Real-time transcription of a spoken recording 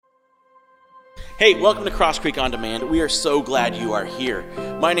Hey, welcome to Cross Creek On Demand. We are so glad you are here.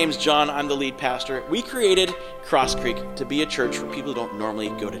 My name's John. I'm the lead pastor. We created Cross Creek to be a church for people who don't normally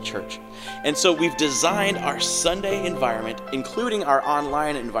go to church. And so we've designed our Sunday environment, including our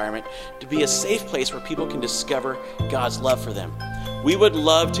online environment, to be a safe place where people can discover God's love for them. We would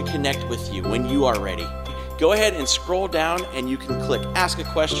love to connect with you when you are ready. Go ahead and scroll down and you can click Ask a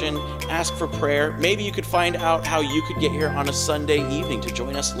Question, Ask for Prayer. Maybe you could find out how you could get here on a Sunday evening to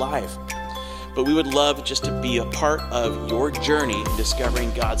join us live. But we would love just to be a part of your journey in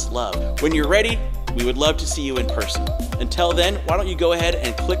discovering God's love. When you're ready, we would love to see you in person. Until then, why don't you go ahead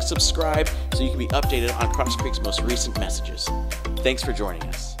and click subscribe so you can be updated on Cross Creek's most recent messages. Thanks for joining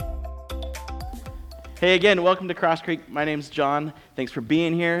us. Hey again, welcome to Cross Creek. My name's John. Thanks for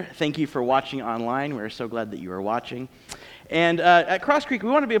being here. Thank you for watching online. We're so glad that you are watching. And at Cross Creek, we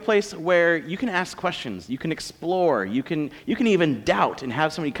want to be a place where you can ask questions, you can explore, you can even doubt and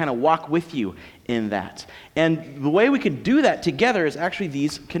have somebody kind of walk with you in that. And the way we could do that together is actually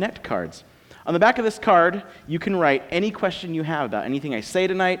these Connect cards. On the back of this card, you can write any question you have about anything I say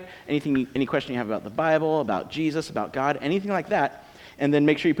tonight, any question you have about the Bible, about Jesus, about God, anything like that. And then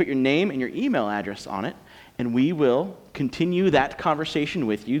make sure you put your name and your email address on it. And we will continue that conversation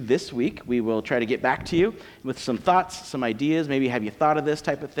with you this week. We will try to get back to you with some thoughts, some ideas. Maybe have you thought of this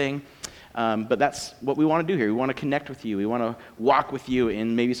type of thing? But that's what we want to do here. We want to connect with you. We want to walk with you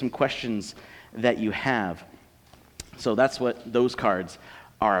in maybe some questions that you have. So that's what those cards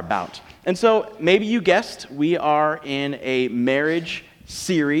are about. And so maybe you guessed, we are in a marriage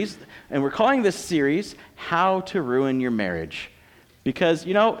series. And we're calling this series, How to Ruin Your Marriage. Because,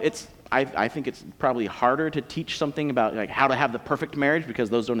 I think it's probably harder to teach something about like how to have the perfect marriage because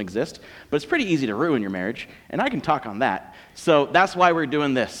those don't exist, but it's pretty easy to ruin your marriage, and I can talk on that. So that's why we're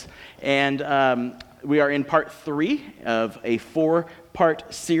doing this. And we are in part 3 of a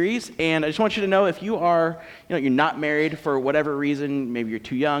 4-part series, and I just want you to know if you are, you're not married for whatever reason, maybe you're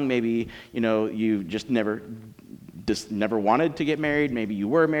too young, maybe, you just never wanted to get married, maybe you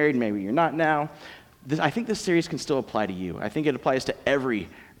were married, maybe you're not now. I think this series can still apply to you. I think it applies to every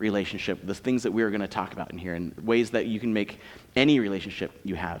relationship, the things that we're going to talk about in here, and ways that you can make any relationship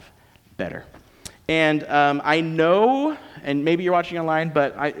you have better. And I know, and maybe you're watching online,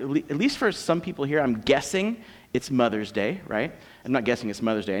 but at least for some people here, I'm guessing it's Mother's Day, right? I'm not guessing it's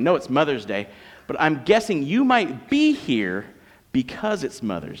Mother's Day. I know it's Mother's Day, but I'm guessing you might be here because it's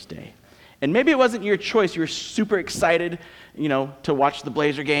Mother's Day. And maybe it wasn't your choice. You were super excited, to watch the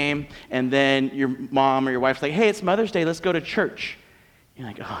Blazer game, and then your mom or your wife's like, hey, it's Mother's Day, let's go to church. You're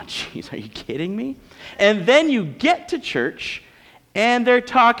like, oh, geez, are you kidding me? And then you get to church, and they're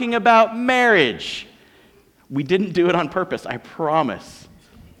talking about marriage. We didn't do it on purpose, I promise.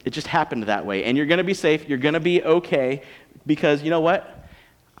 It just happened that way. And you're going to be safe, you're going to be okay, because you know what?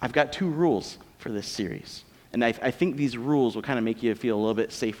 I've got 2 rules for this series. And I think these rules will kind of make you feel a little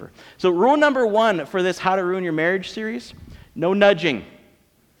bit safer. So rule number 1 for this How to Ruin Your Marriage series, no nudging.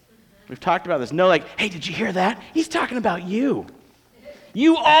 We've talked about this. No hey, did you hear that? He's talking about you.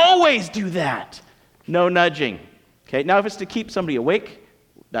 You always do that. No nudging. Okay, now if it's to keep somebody awake,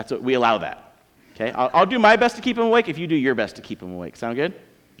 that's what we allow that. Okay, I'll do my best to keep them awake if you do your best to keep them awake. Sound good?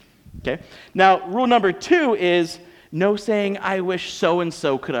 Okay, now rule number 2 is no saying, I wish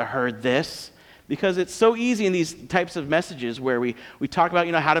so-and-so could have heard this. Because it's so easy in these types of messages where we talk about,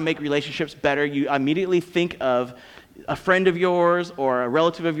 how to make relationships better. You immediately think of a friend of yours or a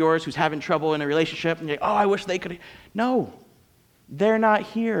relative of yours who's having trouble in a relationship, and you're like, oh, I wish they could. No, they're not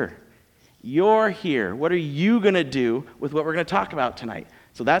here. You're here. What are you going to do with what we're going to talk about tonight?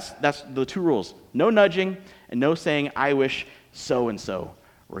 So that's the 2 rules. No nudging and no saying, I wish so-and-so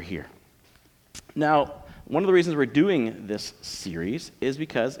were here. Now, one of the reasons we're doing this series is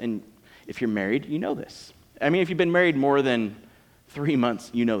because, if you're married, you know this. I mean, if you've been married more than 3 months,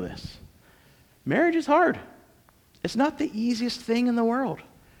 you know this. Marriage is hard. It's not the easiest thing in the world.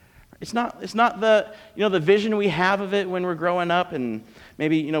 It's not the, the vision we have of it when we're growing up and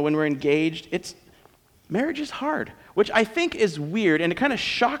maybe, when we're engaged. Marriage is hard, which I think is weird, and it kind of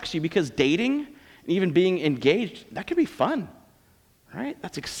shocks you because dating and even being engaged, that can be fun. Right?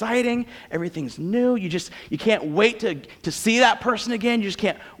 That's exciting. Everything's new. You can't wait to see that person again. You just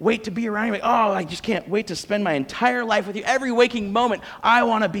can't wait to be around. You're like, oh, I just can't wait to spend my entire life with you. Every waking moment, I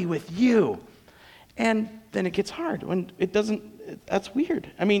want to be with you. And then it gets hard when it doesn't. That's weird.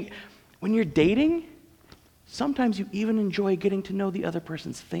 I mean, when you're dating, sometimes you even enjoy getting to know the other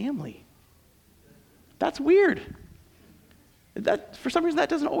person's family. That's weird. That for some reason that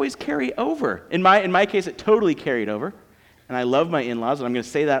doesn't always carry over. In my case, it totally carried over. And I love my in-laws, and I'm going to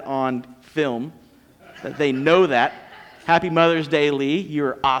say that on film, that they know that. Happy Mother's Day, Lee.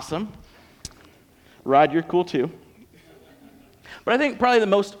 You're awesome. Rod, you're cool too. But I think probably the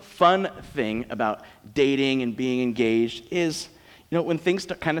most fun thing about dating and being engaged is, when things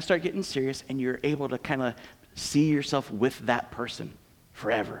kind of start getting serious and you're able to kind of see yourself with that person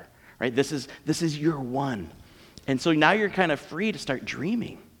forever, right? This is your one. And so now you're kind of free to start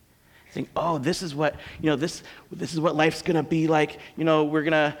dreaming. Think, oh, this is what life's gonna be like. We're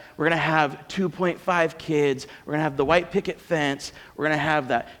gonna have 2.5 kids. We're gonna have the white picket fence. We're gonna have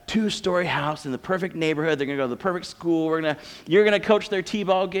that 2-story house in the perfect neighborhood. They're gonna go to the perfect school. You're gonna coach their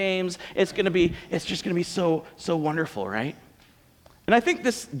t-ball games. It's just gonna be so wonderful, right? And I think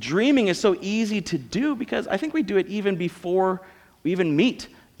this dreaming is so easy to do because I think we do it even before we even meet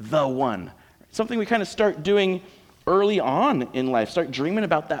the one. Something we kind of start doing early on in life, start dreaming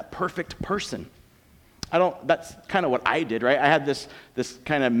about that perfect person. That's kind of what I did, right? I had this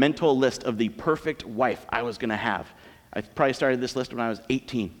kind of mental list of the perfect wife I was going to have. I probably started this list when I was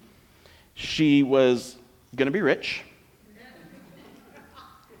 18. She was going to be rich.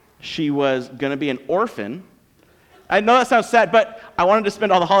 She was going to be an orphan. I know that sounds sad, but I wanted to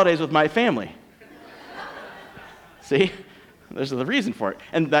spend all the holidays with my family. See? There's the reason for it.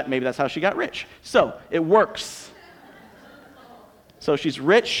 And maybe that's how she got rich. So, it works. So she's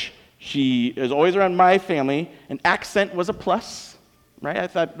rich, she is always around my family, an accent was a plus, right? I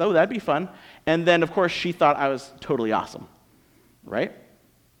thought, oh, that'd be fun. And then, of course, she thought I was totally awesome, right?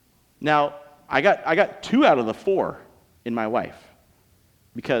 Now, I got 2 out of the 4 in my wife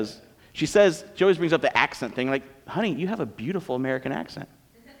because she always brings up the accent thing, like, honey, you have a beautiful American accent.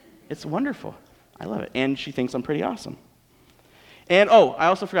 It's wonderful. I love it. And she thinks I'm pretty awesome. And, I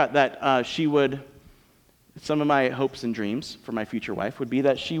also forgot that some of my hopes and dreams for my future wife would be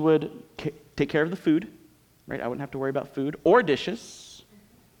that she would take care of the food, right? I wouldn't have to worry about food or dishes.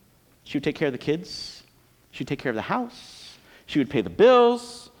 She would take care of the kids. She would take care of the house. She would pay the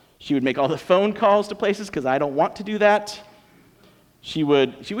bills. She would make all the phone calls to places because I don't want to do that. She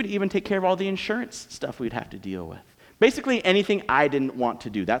would even take care of all the insurance stuff we'd have to deal with. Basically, anything I didn't want to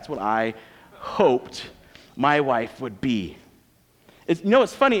do. That's what I hoped my wife would be.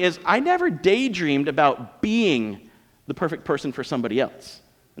 What's funny is I never daydreamed about being the perfect person for somebody else.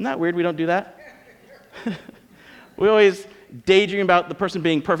 Isn't that weird we don't do that? We always daydream about the person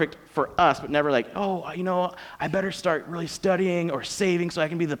being perfect for us, but never like, I better start really studying or saving so I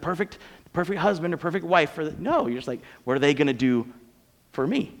can be the perfect husband or perfect wife for the... No, you're just like, what are they going to do for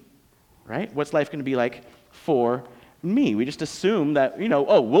me, right? What's life going to be like for me? We just assume that,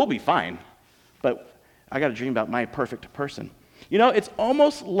 we'll be fine, but I got to dream about my perfect person. It's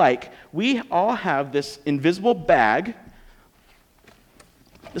almost like we all have this invisible bag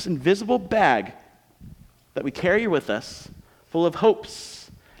that we carry with us full of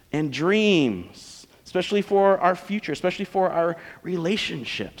hopes and dreams, especially for our future, especially for our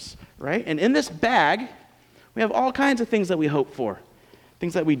relationships, right? And in this bag, we have all kinds of things that we hope for,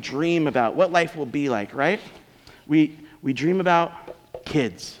 things that we dream about, what life will be like, right? We dream about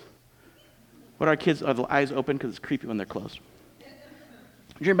kids. What are kids? Are the eyes open? Because it's creepy when they're closed.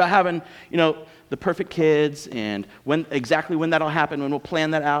 Dream about having, the perfect kids and exactly when that'll happen, when we'll plan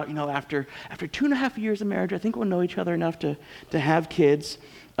that out, after 2.5 years of marriage, I think we'll know each other enough to have kids.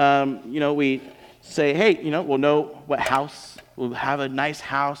 We say, hey, we'll know what house, we'll have a nice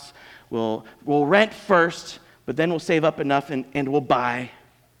house, we'll rent first, but then we'll save up enough and we'll buy,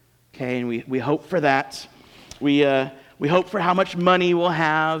 okay, and we hope for that. We hope for how much money we'll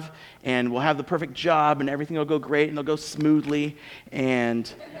have, and we'll have the perfect job, and everything will go great, and it'll go smoothly,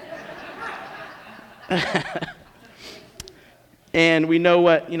 and and we know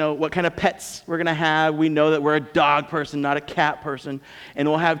what kind of pets we're gonna have. We know that we're a dog person, not a cat person, and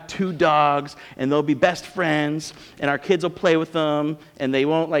we'll have 2 dogs, and they'll be best friends, and our kids will play with them, and they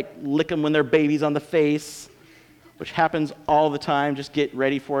won't lick them when they're babies on the face, which happens all the time. Just get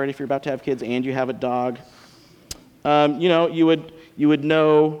ready for it if you're about to have kids and you have a dog. You would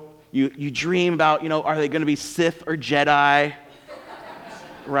know. You dream about, are they going to be Sith or Jedi,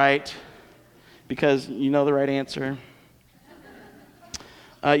 right? Because you know the right answer.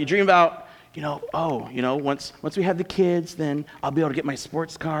 You dream about, once we have the kids, then I'll be able to get my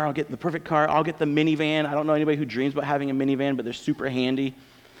sports car, I'll get the perfect car, I'll get the minivan. I don't know anybody who dreams about having a minivan, but they're super handy.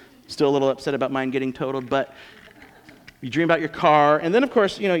 Still a little upset about mine getting totaled, but you dream about your car. And then, of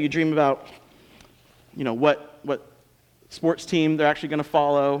course, you dream about, what sports team they're actually going to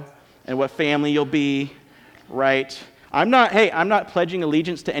follow, and what family you'll be, right? I'm not pledging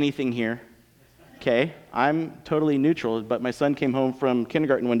allegiance to anything here, okay? I'm totally neutral, but my son came home from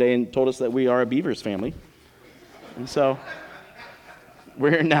kindergarten one day and told us that we are a Beavers family. And so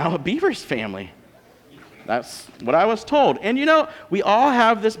we're now a Beavers family. That's what I was told. And we all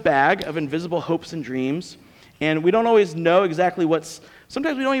have this bag of invisible hopes and dreams, and we don't always know exactly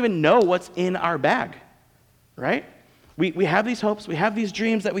sometimes we don't even know what's in our bag, right? We have these hopes, we have these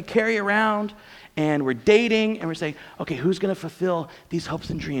dreams that we carry around, and we're dating, and we're saying, okay, who's going to fulfill these hopes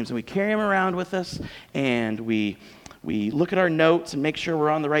and dreams? And we carry them around with us, and we look at our notes and make sure we're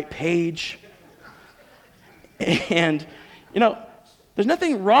on the right page. And, there's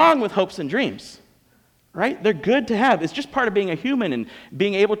nothing wrong with hopes and dreams, right? They're good to have. It's just part of being a human and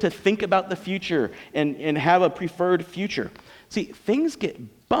being able to think about the future and have a preferred future. See, things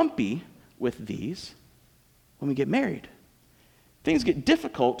get bumpy with these when we get married. Things get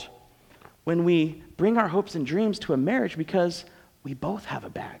difficult when we bring our hopes and dreams to a marriage because we both have a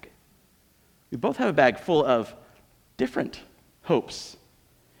bag. We both have a bag full of different hopes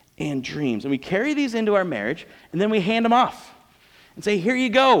and dreams. And we carry these into our marriage, and then we hand them off and say, here you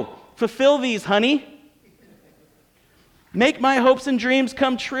go, fulfill these, honey. Make my hopes and dreams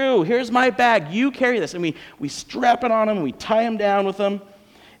come true. Here's my bag. You carry this. And we strap it on them, and we tie them down with them.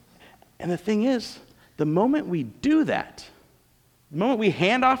 And the thing is, the moment we do that, the moment we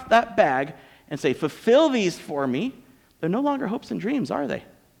hand off that bag and say, fulfill these for me, they're no longer hopes and dreams, are they?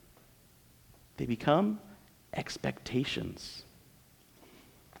 They become expectations.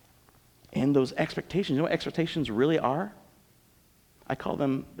 And those expectations, you know what expectations really are? I call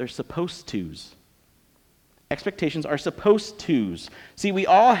them, they're supposed tos. Expectations are supposed tos. See, we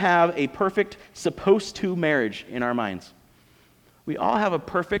all have a perfect supposed to marriage in our minds. We all have a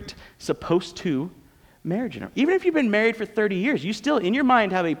perfect supposed to marriage in our, even if you've been married for 30 years, you still in your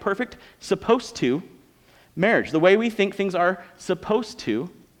mind have a perfect supposed to marriage, the way we think things are supposed to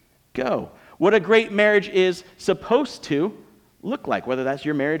go. What a great marriage is supposed to look like, whether that's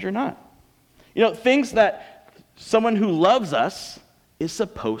your marriage or not. Things that someone who loves us is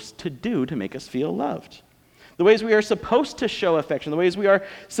supposed to do to make us feel loved. The ways we are supposed to show affection, the ways we are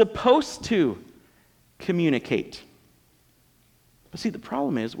supposed to communicate. But see, the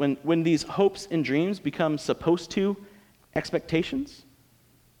problem is when these hopes and dreams become supposed to expectations,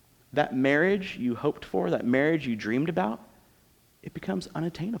 that marriage you hoped for, that marriage you dreamed about, it becomes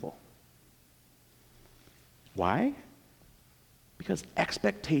unattainable. Why? Because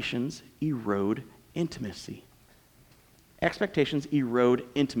expectations erode intimacy. Expectations erode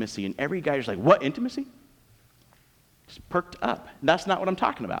intimacy. And every guy is like, what, intimacy? Just perked up. That's not what I'm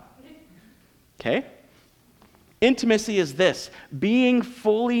talking about. Okay? Intimacy is this: being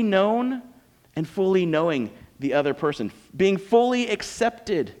fully known and fully knowing the other person. Being fully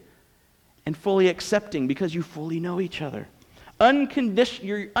accepted and fully accepting because you fully know each other.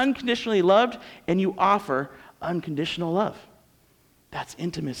 You're unconditionally loved and you offer unconditional love. That's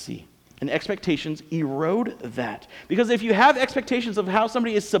intimacy. And expectations erode that. Because if you have expectations of how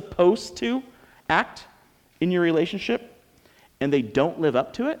somebody is supposed to act in your relationship and they don't live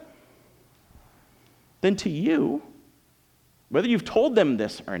up to it, then to you, whether you've told them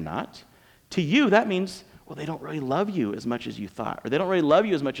this or not, to you that means, well, they don't really love you as much as you thought, or they don't really love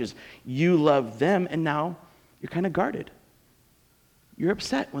you as much as you love them, and now you're kind of guarded. You're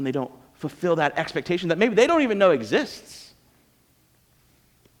upset when they don't fulfill that expectation that maybe they don't even know exists.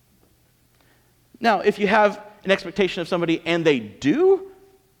 Now, if you have an expectation of somebody and they do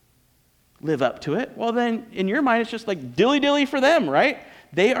live up to it, well then, in your mind, it's just like dilly-dilly for them, right?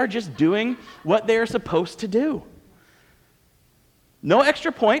 They are just doing what they're supposed to do. No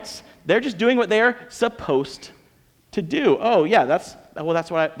extra points. They're just doing what they're supposed to do. Oh, yeah, that's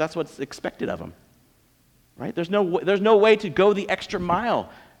what's expected of them, right? There's no way to go the extra mile.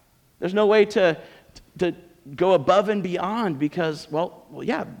 There's no way to go above and beyond because, well,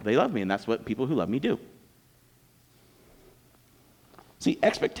 yeah, they love me, and that's what people who love me do. See,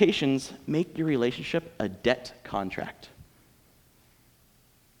 expectations make your relationship a debt contract.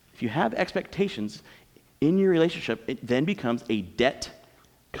 If you have expectations in your relationship, it then becomes a debt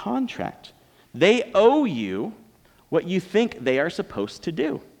contract. They owe you what you think they are supposed to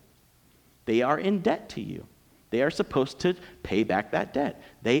do. They are in debt to you. They are supposed to pay back that debt.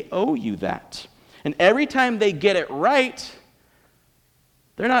 They owe you that. And every time they get it right,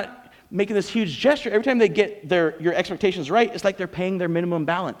 they're not making this huge gesture. Every time they get your expectations right, it's like they're paying their minimum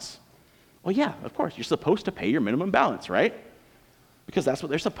balance. Well, yeah, of course, you're supposed to pay your minimum balance, right? Because that's what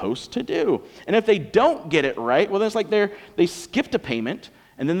they're supposed to do. And if they don't get it right, well, then it's like they skipped a payment,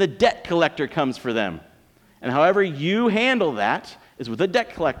 and then the debt collector comes for them. And however you handle that is with a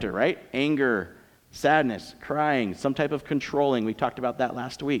debt collector, right? Anger, sadness, crying, some type of controlling. We talked about that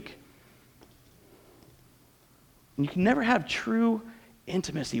last week. And you can never have true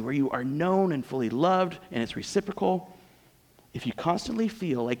intimacy where you are known and fully loved and it's reciprocal if you constantly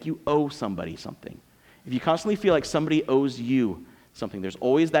feel like you owe somebody something. if you constantly feel like somebody owes you something, there's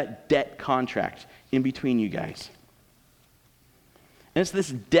always that debt contract in between you guys. And it's this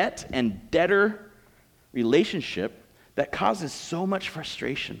debt and debtor relationship that causes so much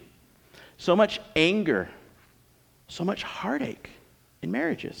frustration, so much anger, so much heartache in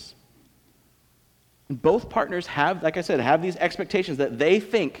marriages. And both partners have, like I said, have these expectations that they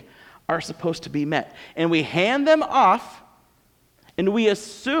think are supposed to be met. And we hand them off, and we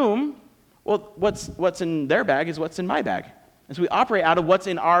assume, well, what's in their bag is what's in my bag. And so we operate out of what's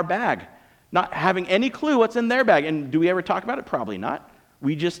in our bag, not having any clue what's in their bag. And do we ever talk about it? Probably not.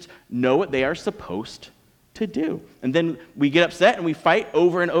 We just know what they are supposed to do. And then we get upset and we fight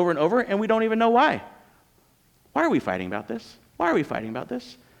over and over and over, and we don't even know why. Why are we fighting about this? Why are we fighting about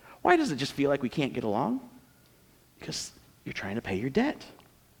this? Why does it just feel like we can't get along? Because you're trying to pay your debt.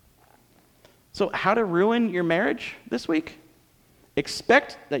 So how to ruin your marriage this week?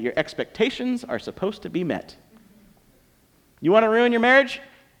 Expect that your expectations are supposed to be met. You want to ruin your marriage?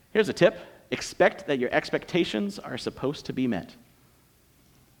 Here's a tip. Expect that your expectations are supposed to be met.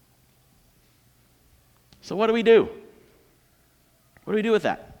 So what do we do? What do we do with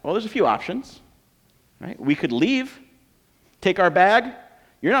that? Well, there's a few options. Right? We could leave, take our bag.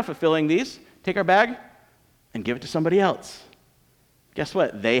 You're not fulfilling these. Take our bag and give it to somebody else. Guess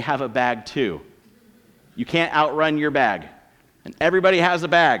what? They have a bag too. You can't outrun your bag. And everybody has a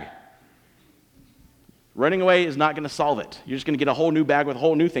bag. Running away is not going to solve it. You're just going to get a whole new bag with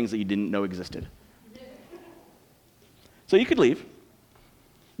whole new things that you didn't know existed. So you could leave.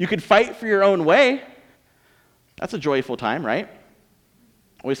 You could fight for your own way. That's a joyful time, right?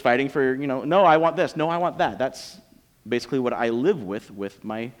 Always fighting for, no, I want this. No, I want that. That's basically what I live with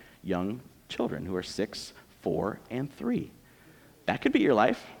my young children who are 6, 4, and 3. That could be your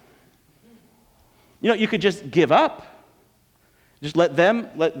life. You could just give up. Just let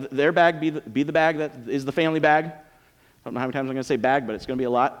their bag be the bag that is the family bag. I don't know how many times I'm going to say bag, but it's going to be a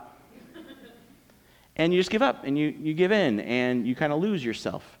lot. And you just give up, and you give in, and you kind of lose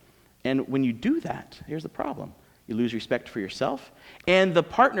yourself. And when you do that, here's the problem. You lose respect for yourself, and the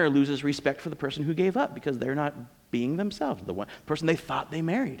partner loses respect for the person who gave up because they're not being themselves, the person they thought they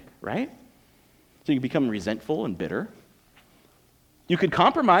married, right? So you become resentful and bitter. You could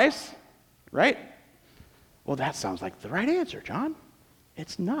compromise, right? Well, that sounds like the right answer, John.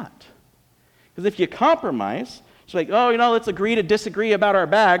 It's not. Because if you compromise, it's like, let's agree to disagree about our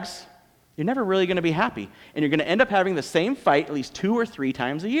bags, you're never really going to be happy. And you're going to end up having the same fight at least 2 or 3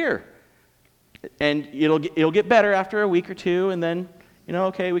 times a year. And it'll get better after a week or 2, and then,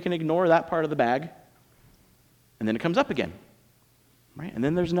 okay, we can ignore that part of the bag. And then it comes up again, right? And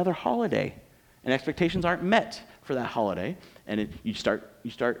then there's another holiday, and expectations aren't met for that holiday, and you start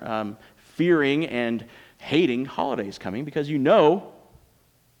fearing and hating holidays coming because you're going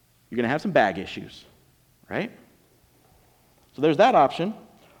to have some bag issues, right? So there's that option,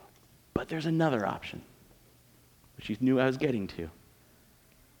 but there's another option, which you knew I was getting to.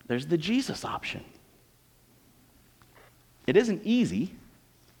 There's the Jesus option. It isn't easy,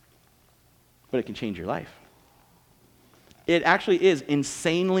 but it can change your life. It actually is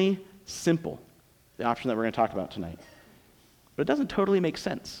insanely simple, the option that we're going to talk about tonight. But it doesn't totally make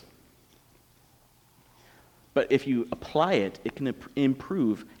sense. But if you apply it, it can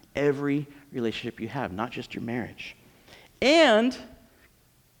improve every relationship you have, not just your marriage. And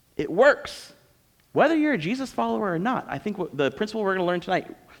it works. Whether you're a Jesus follower or not, I think the principle we're going to learn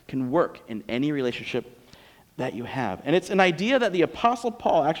tonight can work in any relationship that you have. And it's an idea that the Apostle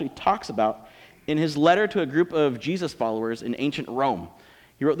Paul actually talks about in his letter to a group of Jesus followers in ancient Rome.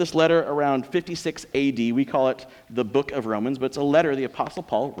 He wrote this letter around 56 AD. We call it the Book of Romans, but it's a letter the Apostle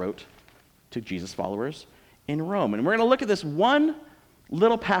Paul wrote to Jesus followers in Rome. And we're going to look at this one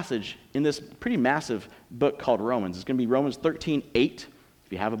little passage in this pretty massive book called Romans. It's going to be Romans 13:8.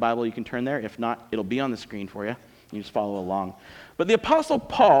 If you have a Bible, you can turn there. If not, it'll be on the screen for you. You just follow along. But the Apostle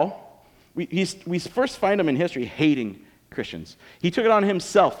Paul, we first find him in history hating Christians. He took it on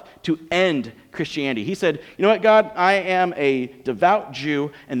himself to end Christianity. He said, you know what, God, I am a devout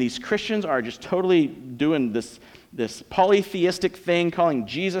Jew, and these Christians are just totally doing this polytheistic thing, calling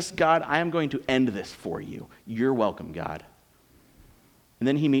Jesus God. I am going to end this for you. You're welcome, God. And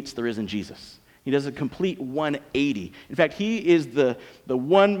then he meets the risen Jesus. He does a complete 180. In fact, he is the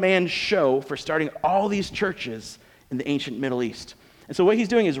one-man show for starting all these churches in the ancient Middle East. And so what he's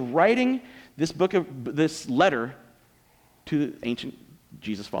doing is writing this letter to ancient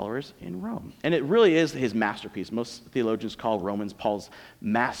Jesus followers in Rome. And it really is his masterpiece. Most theologians call Romans Paul's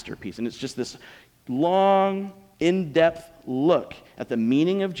masterpiece. And it's just this long, in-depth look at the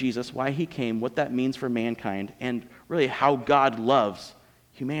meaning of Jesus, why he came, what that means for mankind, and really how God loves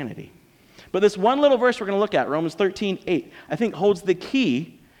humanity. But this one little verse we're going to look at, Romans 13:8, I think holds the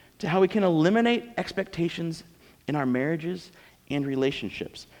key to how we can eliminate expectations in our marriages and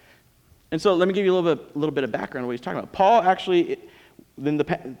relationships. And so let me give you a little bit of background on what he's talking about. Paul actually, in the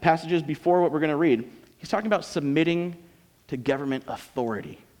passages before what we're going to read, he's talking about submitting to government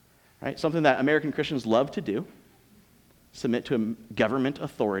authority, right? Something that American Christians love to do, submit to a government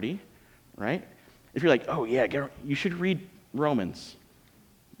authority, right? If you're like, oh yeah, you should read Romans,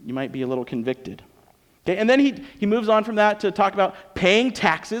 you might be a little convicted. Okay, and then he moves on from that to talk about paying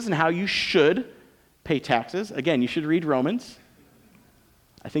taxes and how you should pay taxes. Again, you should read Romans.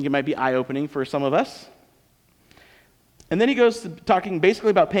 I think it might be eye-opening for some of us. And then he goes to talking basically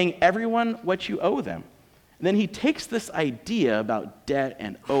about paying everyone what you owe them. And then he takes this idea about debt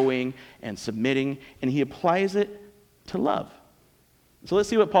and owing and submitting, and he applies it to love. So let's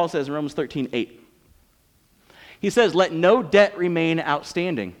see what Paul says in Romans 13:8. He says, "Let no debt remain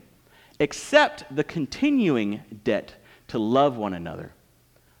outstanding, except the continuing debt to love one another.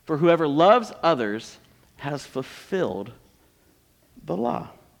 For whoever loves others has fulfilled the law."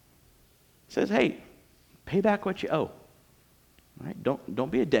 He says, hey, pay back what you owe. All right?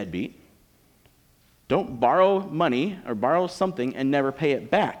 Don't be a deadbeat. Don't borrow money or borrow something and never pay it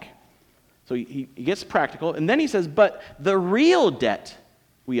back. So he gets practical. And then he says, but the real debt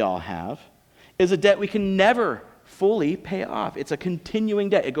we all have is a debt we can never fully pay off. It's a continuing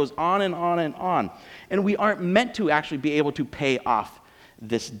debt. It goes on and on and on. And we aren't meant to actually be able to pay off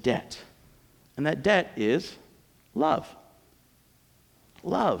this debt. And that debt is love.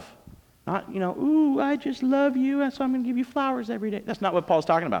 Love. Not, ooh, I just love you, and so I'm going to give you flowers every day. That's not what Paul's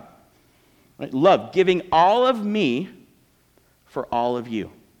talking about. Right? Love, giving all of me for all of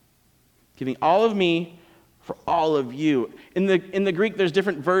you. Giving all of me for all of you. In the Greek, there's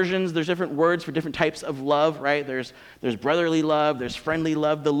different versions, there's different words for different types of love, right? There's brotherly love, there's friendly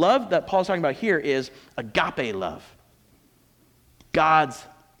love. The love that Paul's talking about here is agape love. God's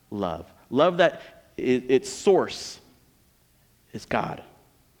love. Love that its source is God.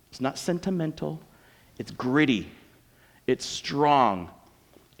 It's not sentimental. It's gritty. It's strong.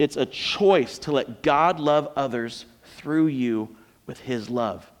 It's a choice to let God love others through you with his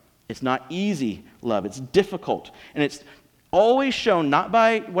love. It's not easy love. It's difficult. And it's always shown not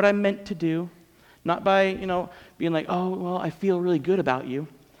by what I'm meant to do, not by, being like, oh, well, I feel really good about you.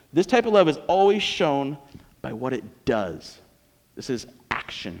 This type of love is always shown by what it does. This is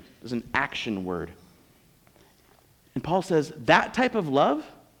action. This is an action word. And Paul says that type of love,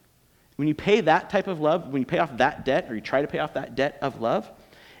 when you pay that type of love, when you pay off that debt, or you try to pay off that debt of love,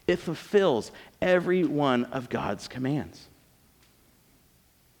 it fulfills every one of God's commands.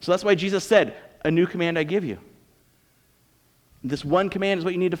 So that's why Jesus said, a new command I give you. This one command is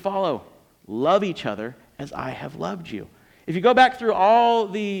what you need to follow. Love each other as I have loved you. If you go back through all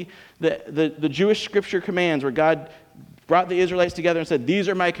the Jewish scripture commands where God brought the Israelites together and said, these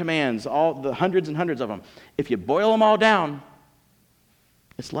are my commands, all the hundreds and hundreds of them. If you boil them all down,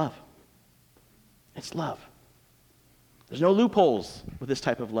 it's love. It's love. There's no loopholes with this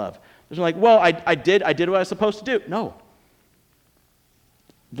type of love. There's no like, well, I did what I was supposed to do. No.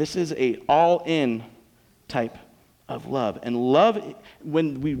 This is a all-in type of love. And love,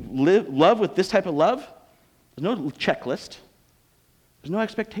 when we love with this type of love, there's no checklist. There's no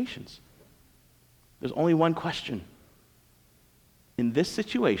expectations. There's only one question. In this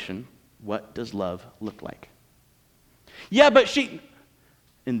situation, what does love look like? Yeah, but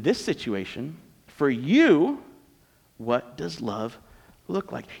in this situation, for you, what does love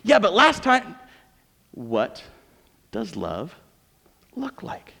look like? Yeah, but last time, what does love look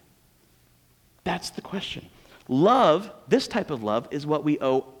like? That's the question. Love, this type of love, is what we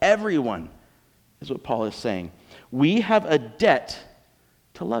owe everyone, is what Paul is saying. We have a debt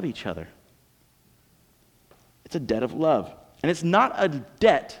to love each other. It's a debt of love. And it's not a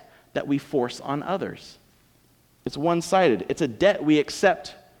debt that we force on others. It's one-sided. It's a debt we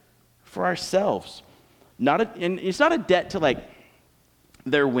accept for ourselves. And it's not a debt to like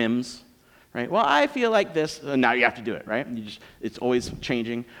their whims, right? Well, I feel like this. Now you have to do it, right? It's always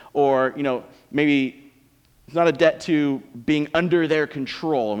changing. Or, maybe it's not a debt to being under their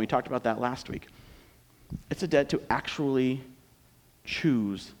control, and we talked about that last week. It's a debt to actually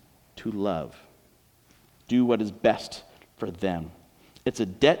choose to love. Do what is best for them. It's a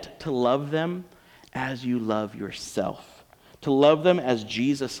debt to love them as you love yourself. To love them as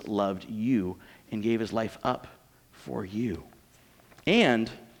Jesus loved you and gave his life up for you. And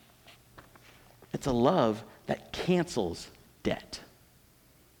it's a love that cancels debt.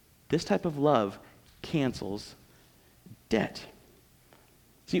 This type of love cancels debt.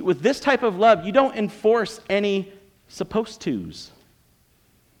 See, with this type of love, you don't enforce any supposed tos.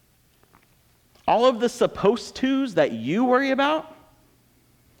 all of the supposed tos that you worry about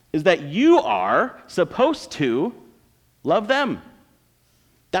is that you are supposed to love them.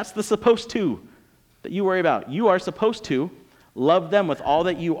 That's the supposed to that you worry about. You are supposed to love them with all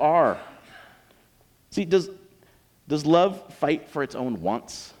that you are. See, does love fight for its own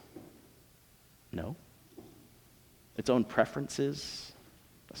wants? No. Its own preferences?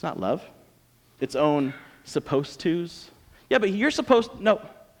 That's not love. Its own supposed tos? Yeah, but you're supposed, no.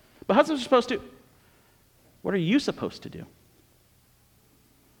 But husbands are supposed to. What are you supposed to do?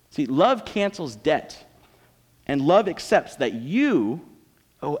 See, love cancels debt, and love accepts that you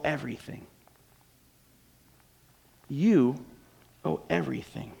owe everything. You owe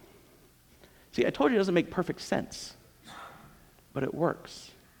everything. See, I told you it doesn't make perfect sense, but it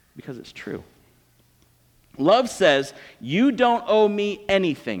works because it's true. Love says, you don't owe me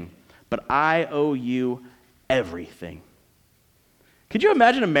anything, but I owe you everything. Could you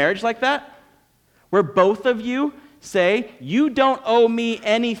imagine a marriage like that? Where both of you say, you don't owe me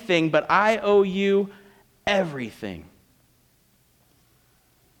anything, but I owe you everything.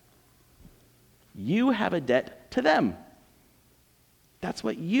 You have a debt to them. That's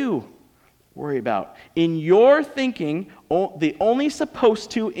what you worry about. In your thinking, the only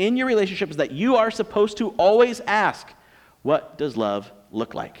supposed to in your relationship is that you are supposed to always ask, what does love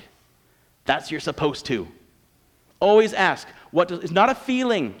look like? That's your supposed to. Always ask. It's not a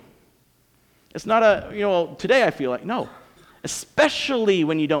feeling. It's not a, today I feel like. No. Especially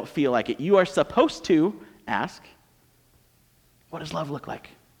when you don't feel like it. You are supposed to ask, what does love look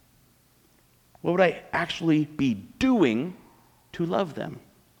like? What would I actually be doing to love them?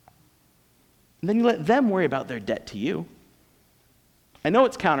 And then you let them worry about their debt to you. I know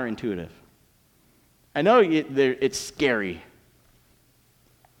it's counterintuitive. I know it's scary.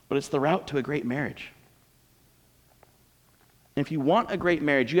 But it's the route to a great marriage. And if you want a great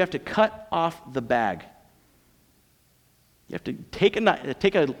marriage, you have to cut off the bag. You have to take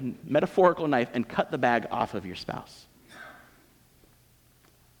a metaphorical knife and cut the bag off of your spouse.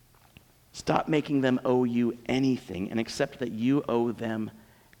 Stop making them owe you anything and accept that you owe them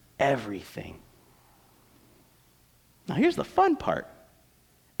everything. Now here's the fun part.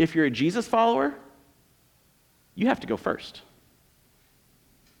 If you're a Jesus follower, you have to go first.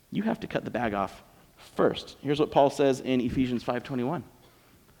 You have to cut the bag off first. Here's what Paul says in Ephesians 5:21.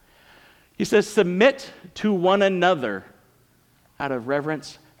 He says, submit to one another out of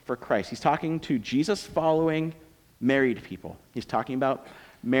reverence for Christ. He's talking to Jesus-following married people. He's talking about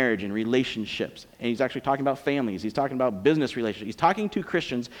marriage and relationships. And he's actually talking about families. He's talking about business relationships. He's talking to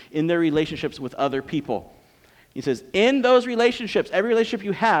Christians in their relationships with other people. He says, in those relationships, every relationship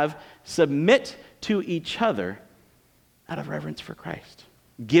you have, submit to each other out of reverence for Christ.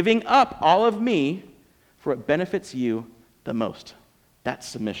 Giving up all of me for what benefits you the most. That's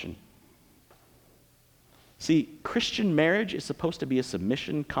submission. See, Christian marriage is supposed to be a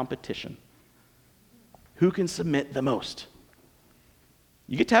submission competition. Who can submit the most?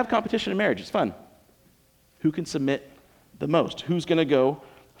 You get to have competition in marriage. It's fun. Who can submit the most? Who's going to go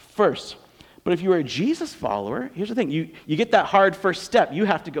first? But if you are a Jesus follower, here's the thing. You get that hard first step. You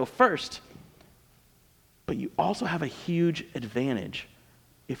have to go first. But you also have a huge advantage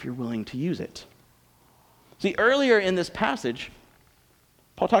if you're willing to use it. See, earlier in this passage,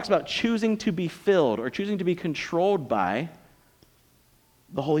 Paul talks about choosing to be filled or choosing to be controlled by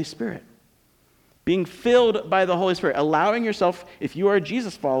the Holy Spirit. Being filled by the Holy Spirit, allowing yourself, if you are a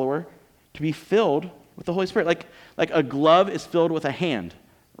Jesus follower, to be filled with the Holy Spirit. Like a glove is filled with a hand,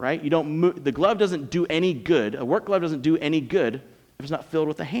 right? You don't move, the glove doesn't do any good. A work glove doesn't do any good if it's not filled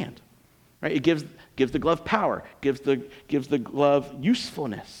with a hand, right? It gives the glove power, gives the glove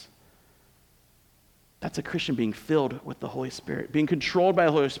usefulness. That's a Christian being filled with the Holy Spirit, being controlled by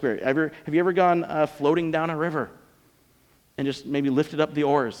the Holy Spirit. Have you ever gone floating down a river and just maybe lifted up the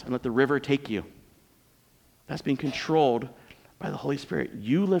oars and let the river take you? That's being controlled by the Holy Spirit.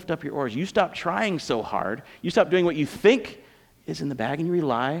 You lift up your oars. You stop trying so hard. You stop doing what you think is in the bag, and you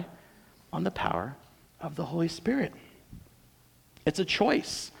rely on the power of the Holy Spirit. It's a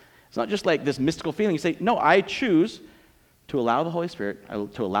choice. It's not just like this mystical feeling. You say, no, I choose to allow the Holy Spirit,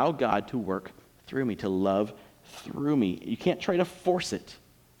 to allow God to work through me, to love through me. You can't try to force it.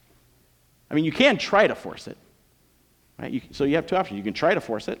 I mean, you can try to force it, right? So you have two options. You can try to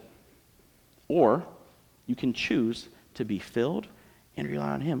force it, or you can choose to be filled and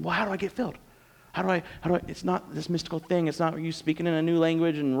rely on Him. Well, how do I get filled? How do I, it's not this mystical thing. It's not you speaking in a new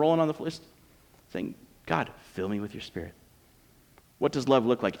language and rolling on the floor. It's saying, God, fill me with your Spirit. What does love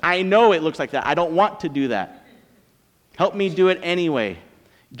look like? I know it looks like that. I don't want to do that. Help me do it anyway.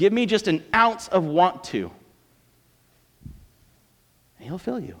 Give me just an ounce of want to. And He'll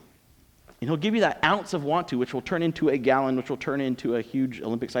fill you. And he'll give you that ounce of want to, which will turn into a gallon, which will turn into a huge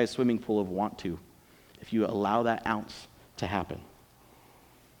Olympic-sized swimming pool of want to, if you allow that ounce to happen.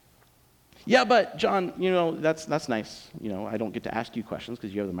 Yeah, but John, that's nice. I don't get to ask you questions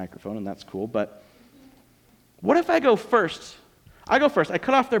because you have the microphone, and that's cool. But what if I go first? I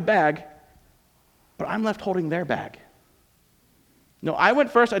cut off their bag, but I'm left holding their bag. No, I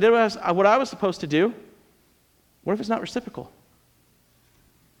went first. I did what I was supposed to do. What if it's not reciprocal?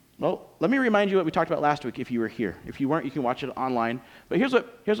 Well, let me remind you what we talked about last week if you were here. If you weren't, you can watch it online. But here's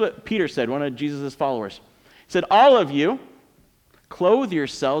what Peter said, one of Jesus' followers. He said, all of you, clothe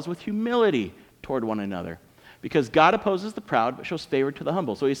yourselves with humility toward one another, because God opposes the proud but shows favor to the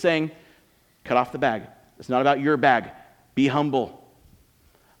humble. So he's saying, cut off the bag. It's not about your bag. Be humble.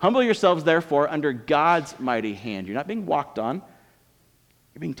 Humble yourselves, therefore, under God's mighty hand. You're not being walked on.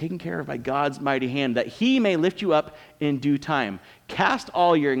 You're being taken care of by God's mighty hand, that he may lift you up in due time. Cast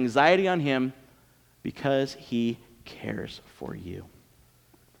all your anxiety on him because he cares for you.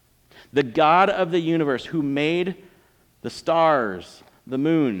 The God of the universe who made the stars, the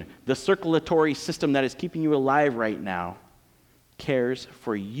moon, the circulatory system that is keeping you alive right now, cares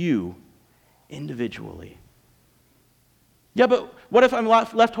for you individually. Yeah, but what if I'm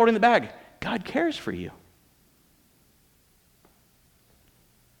left holding the bag? God cares for you.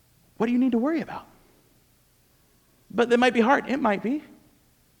 What do you need to worry about? But that might be hard. It might be.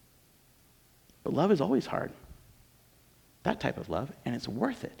 But love is always hard. That type of love, and it's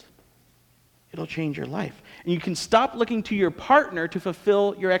worth it. It'll change your life. And you can stop looking to your partner to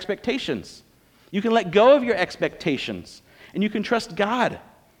fulfill your expectations. You can let go of your expectations, and you can trust God.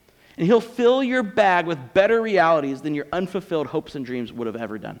 And he'll fill your bag with better realities than your unfulfilled hopes and dreams would have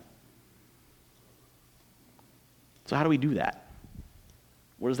ever done. So how do we do that?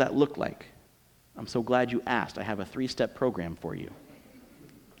 What does that look like? I'm so glad you asked. I have a 3-step program for you.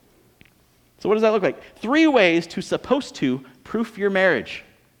 So what does that look like? 3 ways to supposed to proof your marriage.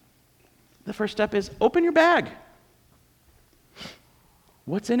 The first step is open your bag.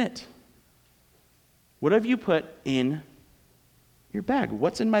 What's in it? What have you put in your bag?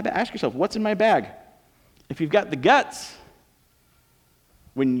 What's in my bag? Ask yourself, what's in my bag? If you've got the guts,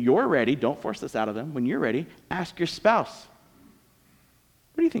 when you're ready, don't force this out of them. When you're ready, ask your spouse,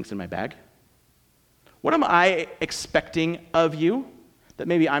 what do you think's in my bag? What am I expecting of you that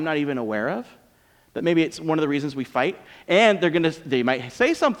maybe I'm not even aware of? That maybe it's one of the reasons we fight? And they might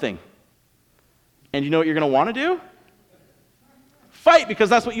say something. And you know what you're going to want to do? Fight, because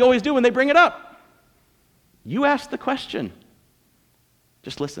that's what you always do when they bring it up. You ask the question.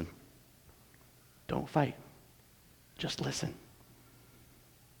 Just listen. Don't fight. Just listen.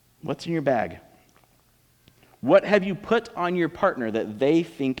 What's in your bag? What have you put on your partner that they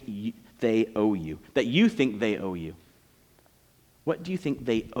think they owe you? That you think they owe you? What do you think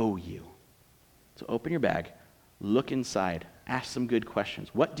they owe you? So open your bag, look inside, ask some good questions.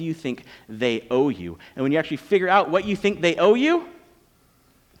 What do you think they owe you? And when you actually figure out what you think they owe you,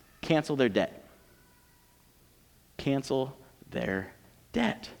 cancel their debt. Cancel their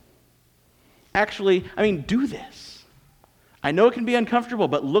debt. Actually, do this. I know it can be uncomfortable,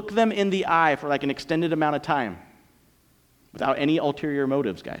 but look them in the eye for like an extended amount of time without any ulterior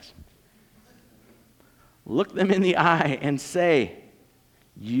motives, guys. Look them in the eye and say,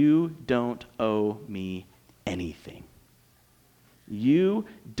 you don't owe me anything. You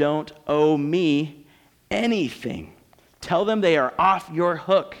don't owe me anything. Tell them they are off your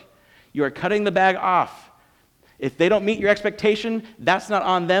hook. You are cutting the bag off. If they don't meet your expectation, that's not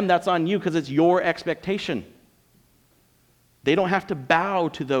on them, that's on you because it's your expectation. They don't have to bow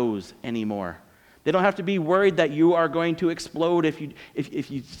to those anymore. They don't have to be worried that you are going to explode if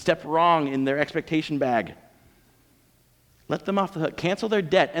you step wrong in their expectation bag. Let them off the hook. Cancel their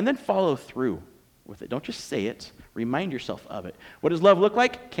debt and then follow through with it. Don't just say it. Remind yourself of it. What does love look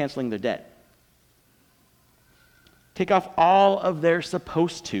like? Canceling their debt. Take off all of their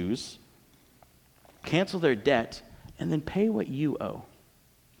supposed tos, cancel their debt, and then pay what you owe.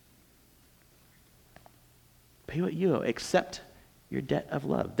 Pay what you owe. Accept your debt of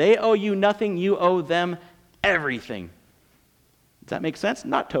love. They owe you nothing. You owe them everything. Does that make sense?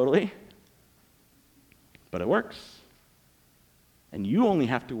 Not totally. But it works. And you only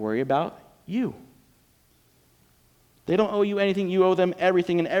have to worry about you. They don't owe you anything. You owe them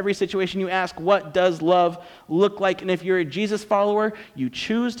everything. In every situation you ask, what does love look like? And if you're a Jesus follower, you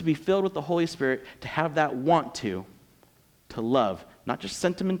choose to be filled with the Holy Spirit, to have that want to love. Not just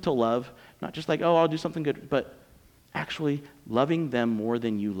sentimental love, not just like, oh, I'll do something good, but actually loving them more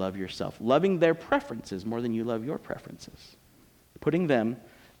than you love yourself. Loving their preferences more than you love your preferences. Putting them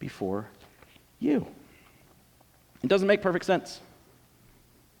before you. It doesn't make perfect sense.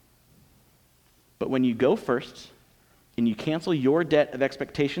 But when you go first and you cancel your debt of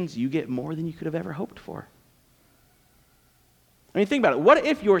expectations, you get more than you could have ever hoped for. I mean, think about it. What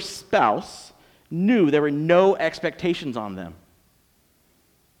if your spouse knew there were no expectations on them?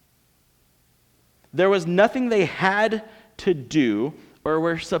 There was nothing they had to do or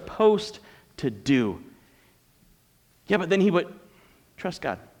were supposed to do. Yeah, but then he would trust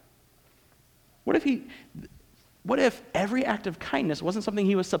God. What if every act of kindness wasn't something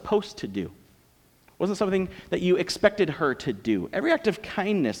he was supposed to do? Wasn't something that you expected her to do? Every act of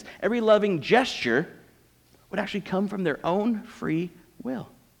kindness, every loving gesture would actually come from their own free will.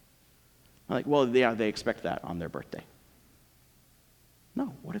 Like, well, yeah, they expect that on their birthday.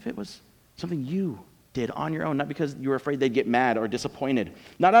 No, what if it was something you did on your own, not because you were afraid they'd get mad or disappointed,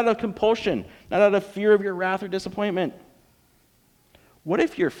 not out of compulsion, not out of fear of your wrath or disappointment? What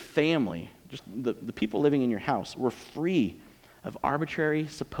if your family, just the people living in your house, were free of arbitrary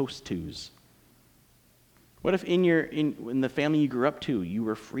supposed tos? What if in the family you grew up to, you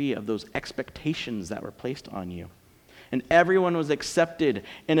were free of those expectations that were placed on you? And everyone was accepted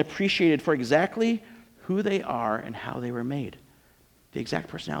and appreciated for exactly who they are and how they were made. The exact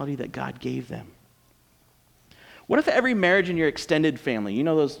personality that God gave them. What if every marriage in your extended family, you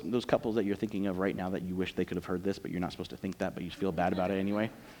know those couples that you're thinking of right now that you wish they could have heard this, but you're not supposed to think that, but you feel bad about it anyway?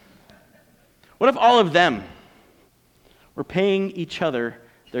 What if all of them were paying each other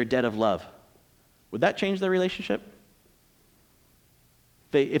their debt of love? Would that change their relationship?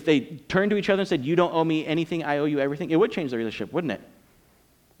 If they turned to each other and said, "You don't owe me anything, I owe you everything," it would change the relationship, wouldn't it?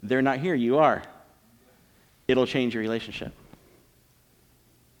 They're not here, you are. It'll change your relationship.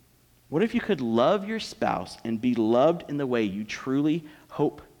 What if you could love your spouse and be loved in the way you truly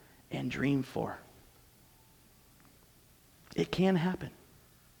hope and dream for? It can happen.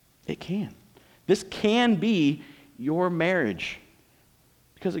 It can. This can be your marriage.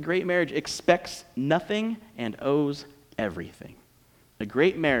 Because a great marriage expects nothing and owes everything. A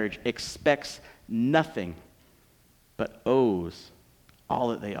great marriage expects nothing but owes all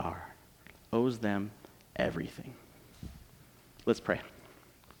that they are. Owes them everything. Let's pray.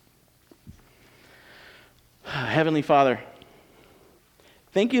 Heavenly Father,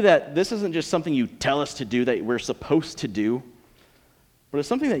 thank you that this isn't just something you tell us to do, that we're supposed to do, but it's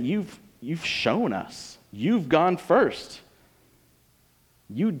something that you've shown us. You've gone first.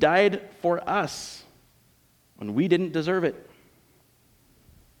 You died for us when we didn't deserve it.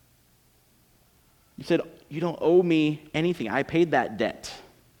 You said, "You don't owe me anything. I paid that debt."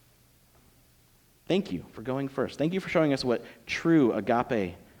 Thank you for going first. Thank you for showing us what true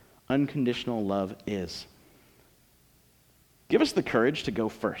agape, unconditional love is. Give us the courage to go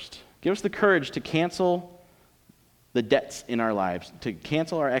first. Give us the courage to cancel the debts in our lives, to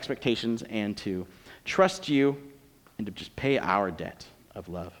cancel our expectations, and to trust you, and to just pay our debt of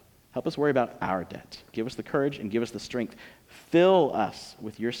love. Help us worry about our debt. Give us the courage and give us the strength. Fill us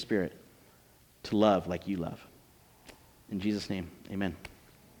with your Spirit to love like you love. In Jesus' name, amen.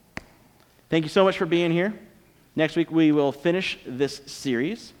 Thank you so much for being here. Next week we will finish this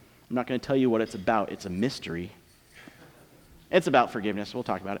series. I'm not going to tell you what it's about. It's a mystery. It's about forgiveness. We'll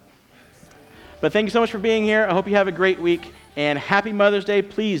talk about it. But thank you so much for being here. I hope you have a great week. And happy Mother's Day.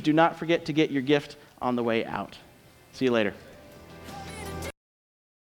 Please do not forget to get your gift on the way out. See you later.